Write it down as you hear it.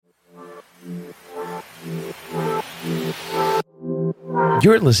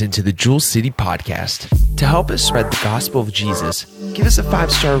You're listening to the Jewel City Podcast. To help us spread the gospel of Jesus, give us a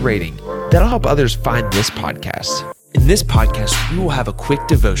 5-star rating. That'll help others find this podcast. In this podcast, we will have a quick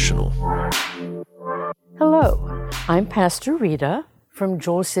devotional. Hello, I'm Pastor Rita from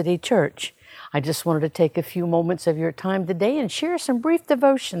Jewel City Church. I just wanted to take a few moments of your time today and share some brief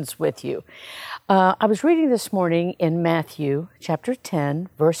devotions with you. I was reading this morning in Matthew chapter 10,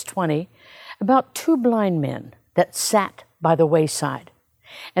 verse 20, about 2 blind men that sat by the wayside.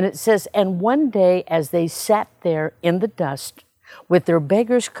 And it says, and one day as they sat there in the dust with their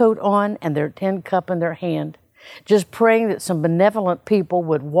beggar's coat on and their tin cup in their hand, just praying that some benevolent people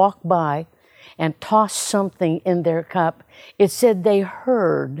would walk by and toss something in their cup, it said they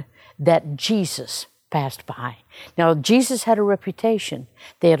heard that Jesus passed by. Now, Jesus had a reputation.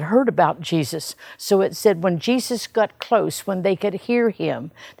 They had heard about Jesus. So it said when Jesus got close, when they could hear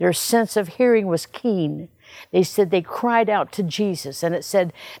him, their sense of hearing was keen. They said they cried out to Jesus, and it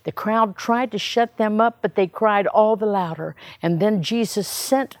said the crowd tried to shut them up, but they cried all the louder. And then Jesus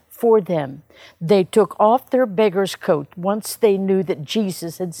sent for them. They took off their beggar's coat once they knew that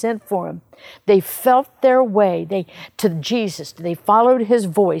Jesus had sent for them. They felt their way to Jesus. They followed his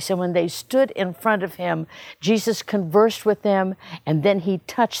voice, and when they stood in front of him, Jesus conversed with them, and then he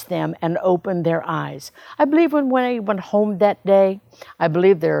touched them and opened their eyes. I believe when they went home that day, I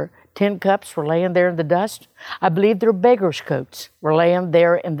believe their tin cups were laying there in the dust. I believe their beggar's coats were laying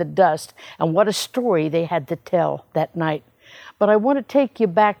there in the dust. And what a story they had to tell that night. But I want to take you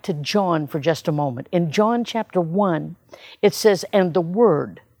back to John for just a moment. In John chapter 1, it says, and the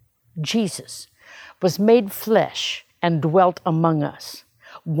Word, Jesus, was made flesh and dwelt among us.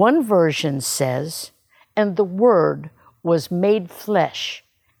 One version says, and the Word was made flesh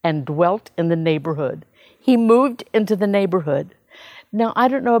and dwelt in the neighborhood. He moved into the neighborhood. Now, I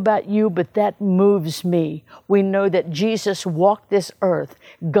don't know about you, but that moves me. We know that Jesus walked this earth.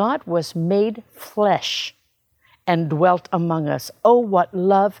 God was made flesh and dwelt among us. Oh, what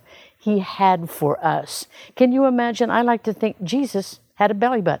love he had for us. Can you imagine? I like to think Jesus had a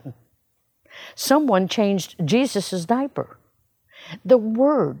belly button. Someone changed Jesus' diaper. The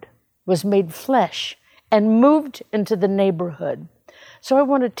Word was made flesh and moved into the neighborhood. So I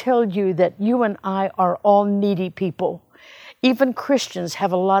want to tell you that you and I are all needy people. Even Christians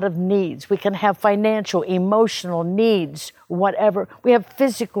have a lot of needs. We can have financial, emotional needs, whatever. We have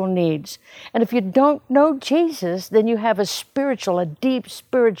physical needs. And if you don't know Jesus, then you have a deep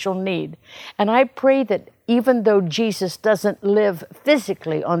spiritual need. And I pray that even though Jesus doesn't live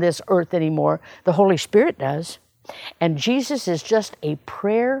physically on this earth anymore, the Holy Spirit does. And Jesus is just a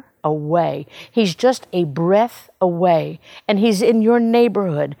prayer away. He's just a breath away. And he's in your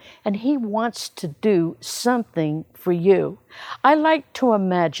neighborhood. And he wants to do something for you. I like to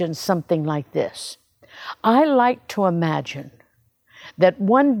imagine something like this. I like to imagine that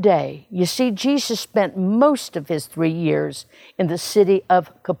one day, you see, Jesus spent most of his 3 years in the city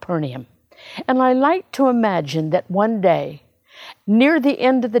of Capernaum. And I like to imagine that one day, near the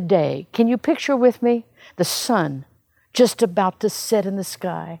end of the day, can you picture with me the sun just about to set in the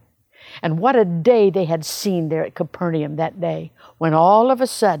sky? And what a day they had seen there at Capernaum that day, when all of a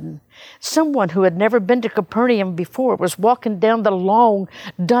sudden, someone who had never been to Capernaum before was walking down the long,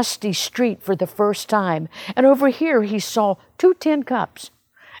 dusty street for the first time. And over here he saw 2 tin cups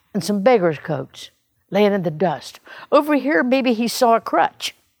and some beggar's coats laying in the dust. Over here maybe he saw a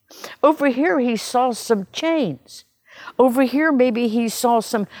crutch. Over here he saw some chains. Over here maybe he saw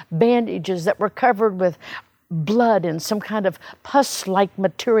some bandages that were covered with blood and some kind of pus-like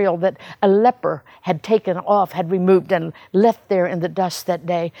material that a leper had taken off, had removed and left there in the dust that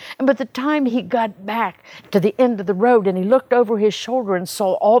day. And by the time he got back to the end of the road and he looked over his shoulder and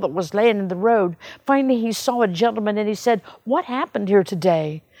saw all that was laying in the road, finally he saw a gentleman and he said, what happened here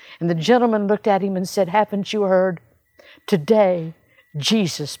today? And the gentleman looked at him and said, haven't you heard? Today,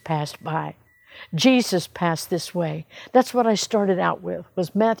 Jesus passed by. Jesus passed this way. That's what I started out with,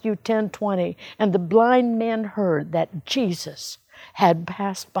 was Matthew 10:20. And the blind man heard that Jesus had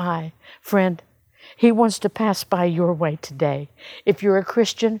passed by. Friend, he wants to pass by your way today. If you're a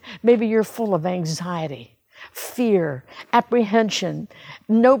Christian, maybe you're full of anxiety, fear, apprehension,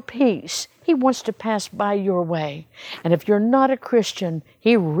 no peace. He wants to pass by your way. And if you're not a Christian,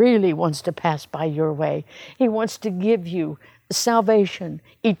 he really wants to pass by your way. He wants to give you salvation,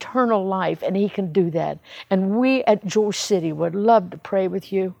 eternal life, and he can do that. And we at Jewel City would love to pray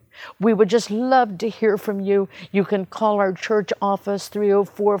with you. We would just love to hear from you. You can call our church office,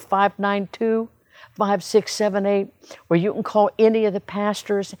 304-592-5678, or you can call any of the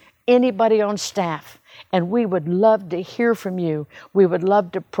pastors anybody on staff. And we would love to hear from you. We would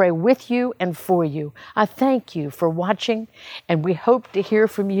love to pray with you and for you. I thank you for watching, and we hope to hear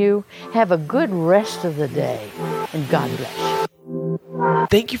from you. Have a good rest of the day, and God bless you.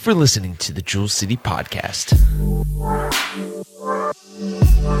 Thank you for listening to the Jewel City Podcast.